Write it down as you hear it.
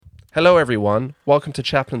Hello, everyone. Welcome to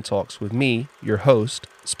Chaplin Talks with me, your host,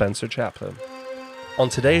 Spencer Chaplin. On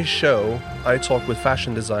today's show, I talk with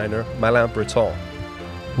fashion designer Malin Breton.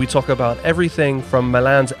 We talk about everything from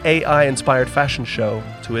Malin's AI-inspired fashion show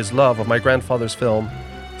to his love of my grandfather's film,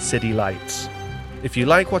 City Lights. If you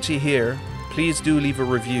like what you hear, please do leave a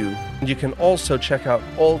review. And you can also check out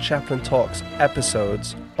all Chaplin Talks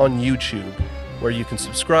episodes on YouTube, where you can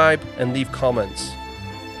subscribe and leave comments.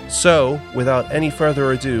 So, without any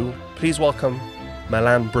further ado, please welcome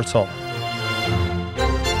Malin Breton.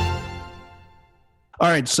 All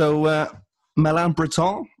right, so Malin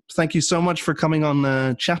Breton, thank you so much for coming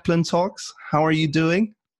on Chaplin Talks. How are you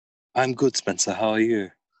doing? I'm good, Spencer. How are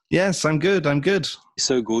you? Yes, I'm good. It's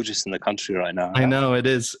so gorgeous in the country right now. I know, it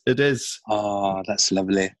is. Oh, that's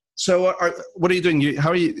lovely. So, what are you doing? How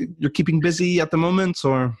are you? You're keeping busy at the moment,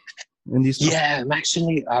 or in these? Yeah, I'm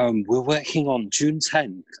actually. We're working on June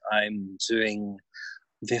 10th. I'm doing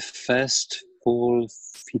the first full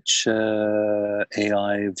feature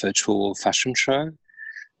AI virtual fashion show,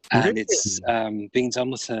 and Really? it's being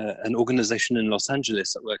done with an organization in Los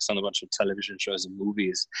Angeles that works on a bunch of television shows and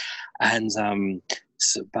movies, and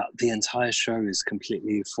but the entire show is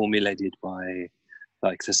completely formulated by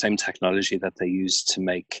like the same technology that they use to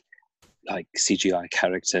make like CGI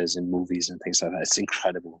characters in movies and things like that. It's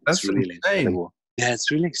incredible. That's It's really insane. incredible. Yeah,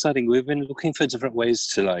 it's really exciting. We've been looking for different ways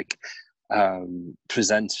to like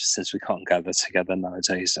present, since we can't gather together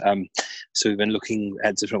nowadays. So we've been looking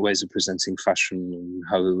at different ways of presenting fashion and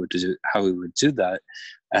how we would do that.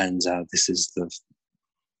 And this is the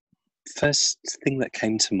first thing that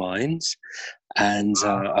came to mind. And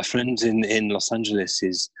a friend in Los Angeles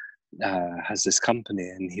has this company,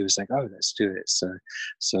 and he was like, "Oh, let's do it." So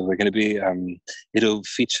we're going to be. It'll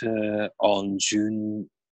feature on June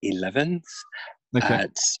 11th Okay.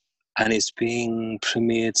 and it's being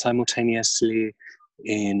premiered simultaneously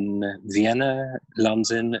in Vienna,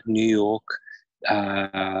 London, New York,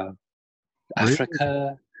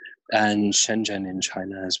 Africa, and Shenzhen in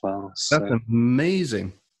China as well. That's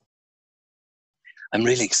amazing. I'm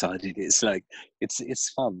really excited. It's like it's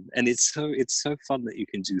fun, and it's so fun that you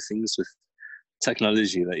can do things with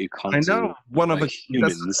technology that you can't. I know. do One of like the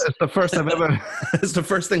humans. That's the first I've ever. It's the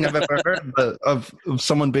first thing I've ever heard of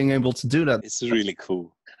someone being able to do that. It's really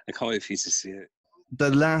cool. I can't wait for you to see it.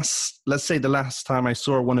 Let's say the last time I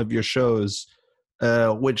saw one of your shows,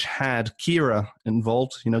 which had Kira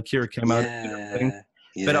involved. You know, Kira came out.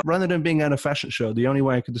 Yeah. But rather than being at a fashion show, the only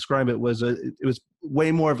way I could describe it was it was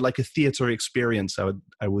way more of like a theater experience.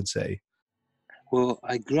 I would say. Well,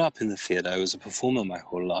 I grew up in the theatre. I was a performer my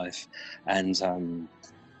whole life, and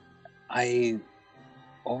I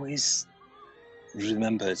always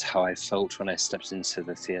remembered how I felt when I stepped into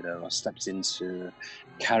the theatre or stepped into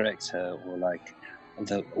character, or like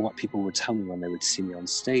what people would tell me when they would see me on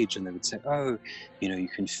stage, and they would say, "Oh, you know, you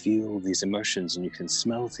can feel these emotions and you can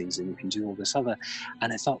smell things and you can do all this other."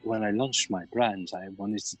 And I thought when I launched my brand, I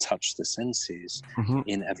wanted to touch the senses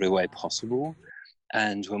in every way possible.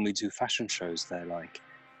 And when we do fashion shows, they're like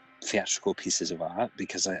theatrical pieces of art,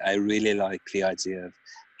 because I really like the idea of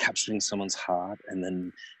capturing someone's heart and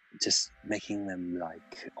then just making them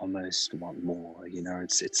like almost want more. You know,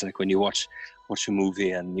 it's like when you watch a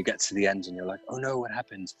movie and you get to the end and you're like, oh no, what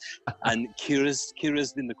happened? And Kira's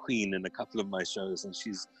been the queen in a couple of my shows, and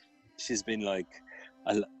she's been like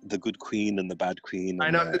the good queen and the bad queen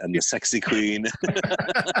and the sexy queen.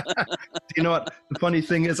 You know what? The funny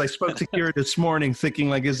thing is, I spoke to Kira this morning thinking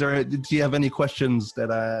like, do you have any questions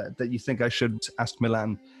that you think I should ask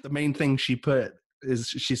Malin? The main thing she put is,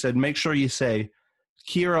 she said, make sure you say,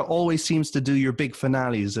 Kira always seems to do your big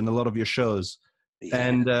finales in a lot of your shows.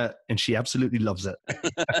 Yeah. And she absolutely loves it.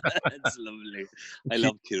 It's lovely. I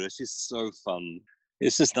love Kira. She's so fun.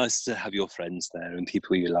 It's just nice to have your friends there and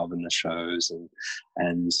people you love in the shows,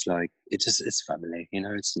 and like it's family, you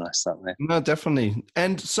know. It's nice that way. No, definitely.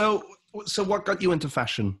 And so what got you into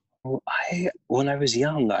fashion? Well, when I was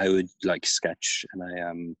young, I would like sketch,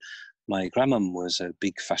 and my grandmum was a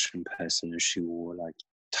big fashion person, and she wore like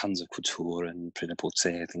tons of couture and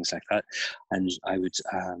prêt-à-porter, things like that. And I would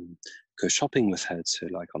go shopping with her to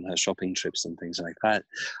like on her shopping trips and things like that.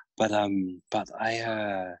 But I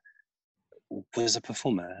was a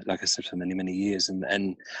performer, like I said, for many, many years. And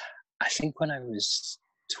I think when I was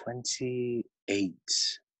 28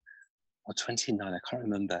 or 29, I can't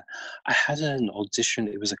remember, I had an audition.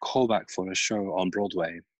 It was a callback for a show on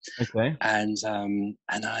Broadway. Okay. And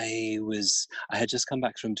I had just come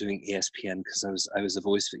back from doing ESPN, because I was a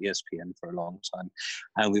voice for ESPN for a long time.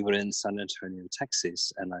 And we were in San Antonio,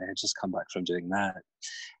 Texas, and I had just come back from doing that.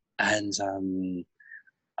 And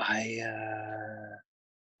I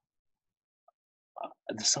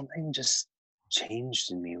something just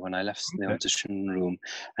changed in me when I left the Okay. audition room,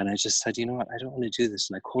 and I just said, you know what, I don't want to do this.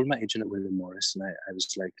 And I called my agent at William Morris, and I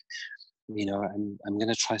was like, you know, I'm going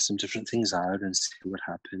to try some different things out and see what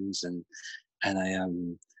happens. And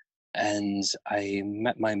I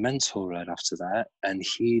met my mentor right after that, and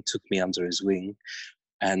he took me under his wing.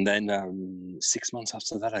 And then 6 months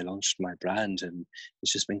after that, I launched my brand, and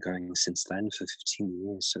it's just been going since then for 15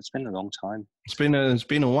 years. So it's been a long time. It's been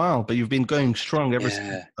a while, but you've been going strong ever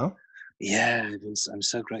since. Huh? Yeah, I'm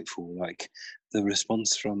so grateful. Like the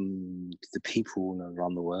response from the people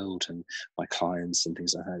around the world and my clients and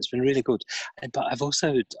things like that, it's been really good. But I've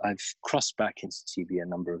crossed back into TV a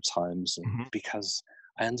number of times, and because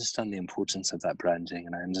I understand the importance of that branding,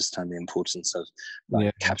 and I understand the importance of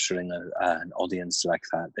capturing an audience like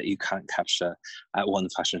that you can't capture at one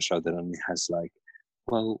fashion show that only has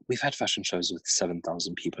we've had fashion shows with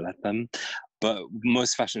 7,000 people at them, but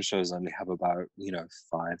most fashion shows only have about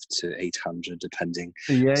 500 to 800 depending.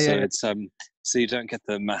 It's so you don't get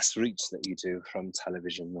the mass reach that you do from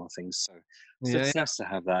television or things. So it's nice to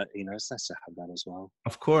have that. It's nice to have that as well.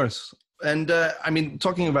 Of course. And I mean,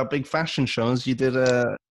 talking about big fashion shows,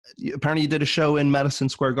 apparently you did a show in Madison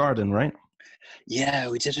Square Garden, right? Yeah,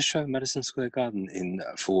 we did a show in Madison Square Garden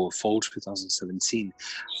for fall 2017.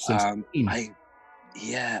 I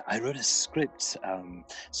wrote a script.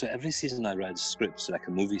 So every season I write a script, like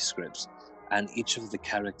a movie script, and each of the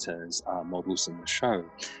characters are models in the show,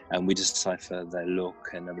 and we decipher their look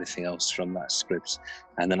and everything else from that script,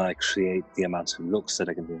 and then I create the amount of looks that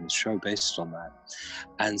are going to be in the show based on that.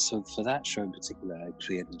 And so for that show in particular, I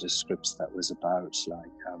created a script that was about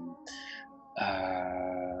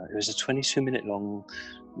it was a 22-minute long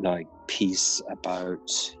piece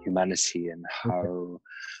about humanity and how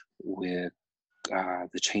we're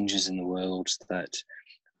the changes in the world that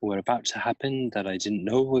were about to happen that I didn't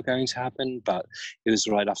know were going to happen, but it was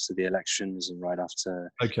right after the elections and right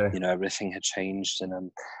after everything had changed.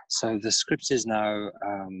 And so the script is now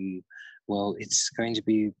it's going to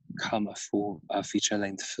become a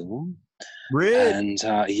feature-length film. Really? And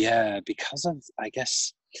because of, I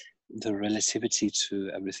guess, the relativity to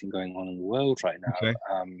everything going on in the world right now,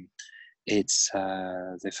 they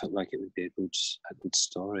felt like it would be a good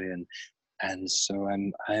story, and so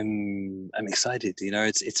I'm excited.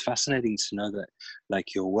 It's fascinating to know that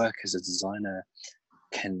your work as a designer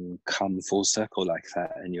can come full circle like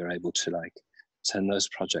that, and you're able to turn those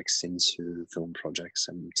projects into film projects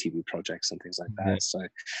and TV projects and things like that. So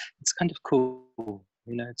it's kind of cool.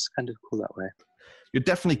 It's kind of cool that way. You're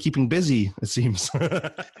definitely keeping busy, it seems.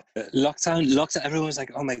 Lockdown, everyone's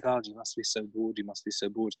like, oh my God, you must be so bored.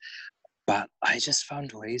 But I just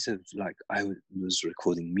found ways of I was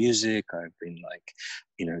recording music. I've been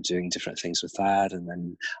doing different things with that. And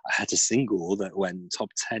then I had a single that went top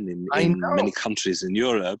 10 in many countries in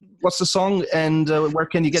Europe. What's the song and where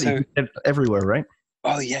can you get it? You can get it everywhere, right?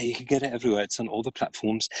 Oh yeah, you can get it everywhere. It's on all the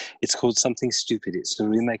platforms. It's called Something Stupid. It's a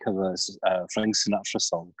remake of a Frank Sinatra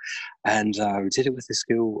song. And we did it with the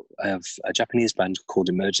skill of a Japanese band called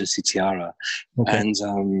Emergency Tiara. Okay.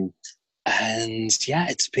 And yeah,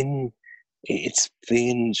 it's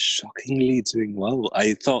been shockingly doing well,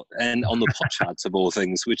 I thought, and on the pop charts of all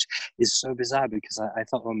things, which is so bizarre because I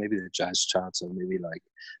thought, well, maybe the jazz charts or maybe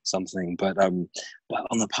something, but on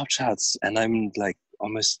the pop charts, and I'm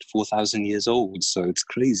almost 4,000 years old, so it's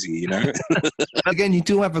crazy, Again, you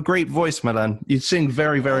do have a great voice, Milan. You sing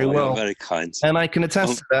very, very well. You're very kind. And I can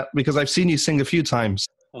attest to that because I've seen you sing a few times.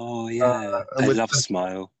 Oh yeah, I love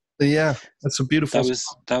Smile. Yeah, that's a beautiful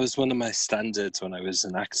That was one of my standards when I was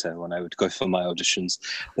an actor. When I would go for my auditions,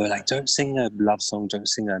 they were like, "Don't sing a love song, don't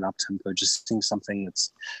sing an up tempo, just sing something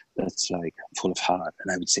that's full of heart."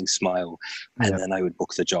 And I would sing Smile, and then I would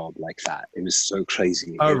book the job like that. It was so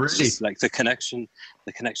crazy. Oh, really? Just, the connection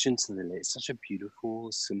to the it's such a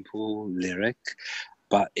beautiful, simple lyric,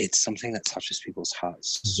 but it's something that touches people's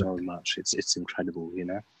hearts so much. It's incredible,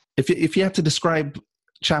 If you had to describe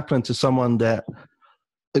Chaplin to someone that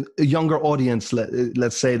a younger audience,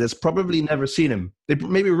 let's say, that's probably never seen him. They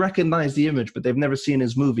maybe recognize the image, but they've never seen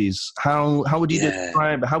his movies. How would you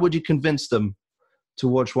describe? How would you convince them to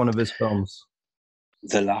watch one of his films?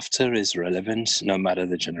 The laughter is relevant, no matter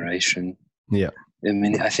the generation. Yeah, I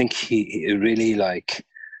mean, I think he really I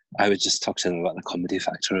would just talk to them about the comedy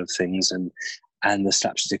factor of things, and the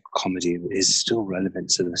slapstick comedy is still relevant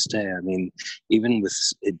to this day. I mean, even with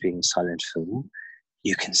it being silent film,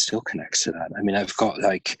 you can still connect to that. I mean, I've got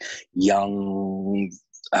young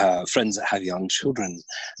friends that have young children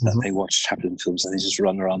that they watch Chaplin films and they just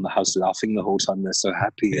run around the house laughing the whole time. They're so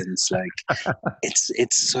happy, and it's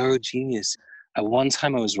it's so genius. At one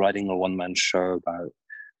time, I was writing a one-man show about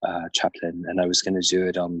Chaplin, and I was going to do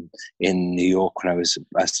it in New York when I was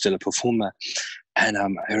still a performer. And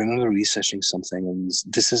I remember researching something, and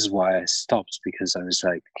this is why I stopped, because I was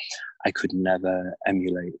like, I could never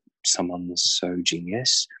emulate someone so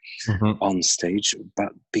genius on stage.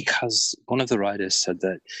 But because one of the writers said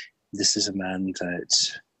that this is a man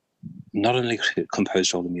that not only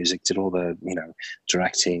composed all the music, did all the,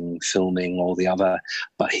 directing, filming, all the other,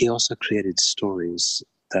 but he also created stories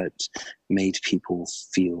that made people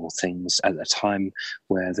feel things at a time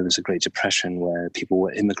where there was a Great Depression, where people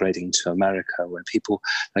were immigrating to America, where people,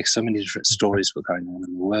 like, so many different stories were going on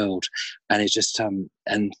in the world. And it just,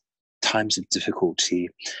 and times of difficulty.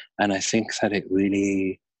 And I think that it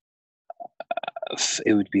really,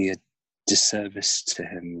 it would be a disservice to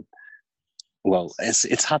him. Well,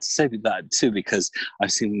 it's hard to say that too, because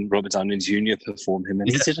I've seen Robert Downey Jr. perform him, and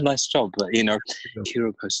he did a nice job. But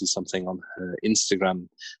Kira posted something on her Instagram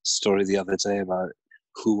story the other day about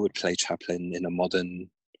who would play Chaplin in a modern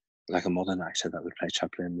actor that would play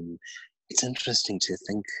Chaplin, and it's interesting to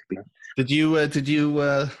think. Did you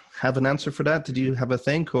have an answer for that? Did you have a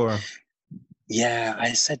think, or? Yeah,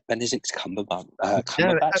 I said Benedict Cumberbatch.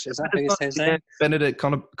 Cumberbatch, is that how you say his name? Benedict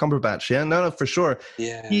Cumberbatch. Yeah, no, for sure.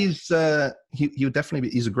 Yeah, he's he would definitely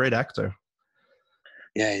be. He's a great actor.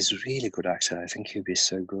 Yeah, he's a really good actor. I think he'd be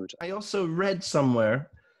so good. I also read somewhere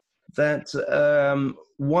that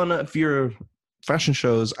one of your fashion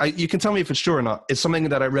shows, you can tell me if it's true or not, it's something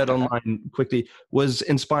that I read online quickly, was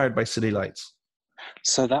inspired by City Lights.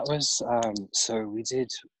 So that was,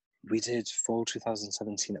 we did fall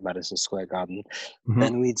 2017 at Madison Square Garden.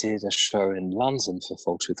 Then we did a show in London for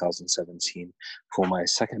fall 2017 for my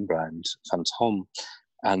second brand, Fantôme.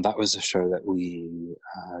 And that was a show that we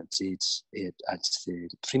did it at the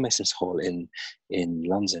Freemasons Hall in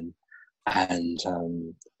London. And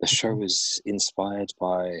the show was inspired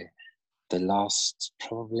by the last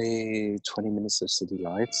probably 20 minutes of City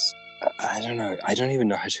Lights. I don't know. I don't even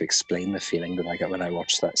know how to explain the feeling that I get when I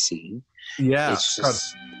watch that scene. Yeah. It's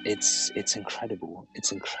just, it's incredible.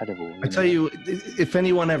 It's incredible. I tell you, if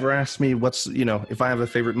anyone ever asks me what's, if I have a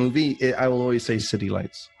favorite movie, I will always say City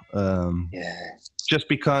Lights. Yeah. Just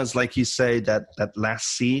because, like you say, that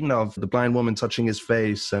last scene of the blind woman touching his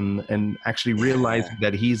face and actually realizing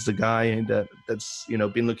that he's the guy that's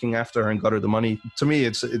been looking after her and got her the money. To me,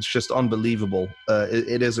 it's just unbelievable.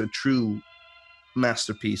 It is a true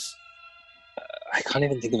masterpiece. I can't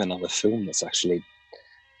even think of another film that's actually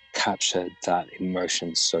captured that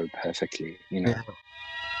emotion so perfectly. Yeah.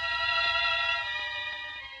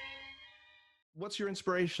 What's your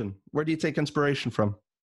inspiration? Where do you take inspiration from?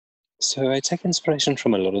 So I take inspiration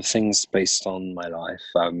from a lot of things based on my life,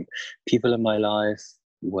 people in my life,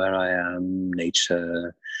 where I am,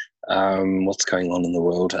 nature, what's going on in the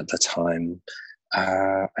world at the time.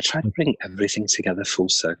 I try to bring everything together full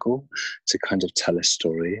circle to kind of tell a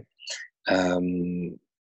story.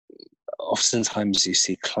 Oftentimes you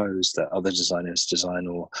see clothes that other designers design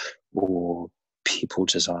or people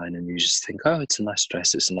design, and you just think, oh, it's a nice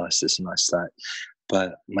dress, it's a nice this, a nice that.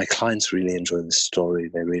 But my clients really enjoy the story.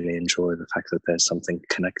 They really enjoy the fact that there's something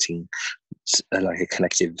connecting, like a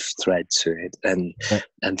connective thread to it, and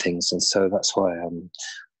things. And so that's why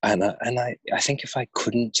I think if I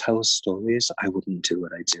couldn't tell stories, I wouldn't do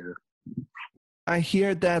what I do. I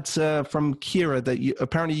hear that from Kira that you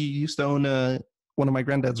used to own one of my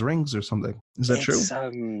granddad's rings or something. Is that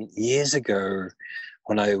true? Years ago,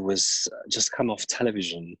 when I was just come off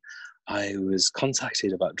television, I was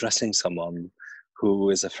contacted about dressing someone who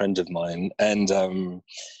is a friend of mine, and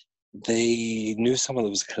they knew someone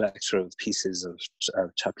that was a collector of pieces of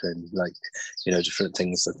Chaplin, like, different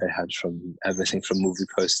things that they had, from everything from movie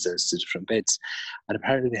posters to different bits. And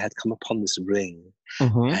apparently they had come upon this ring,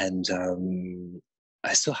 and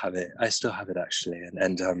I still have it. I still have it, actually.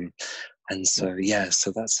 And so, yeah,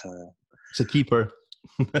 so that's it's a keeper.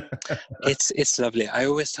 It's lovely. I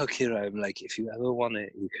always tell Kira, I'm like, if you ever want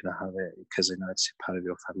it, you can have it, because I know it's part of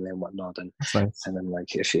your family and whatnot. And nice. And I'm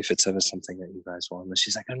like, if it's ever something that you guys want, and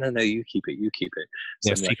she's like, oh, no, you keep it. So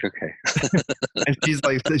yes, I'm like, okay. And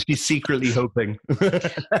she's secretly hoping.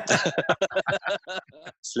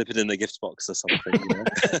 Slip it in the gift box or something.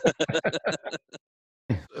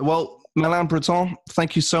 Well, Malain Breton,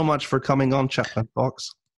 thank you so much for coming on Chaplin Talks.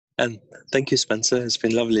 And thank you, Spencer. It's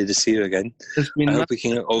been lovely to see you again. I hope we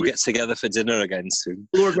can all get together for dinner again soon.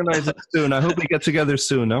 We'll organize it soon. I hope we get together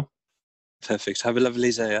soon, no? Perfect. Have a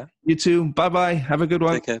lovely day, yeah? You too. Bye-bye. Have a good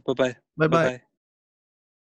one. Take care. Bye-bye. Bye-bye.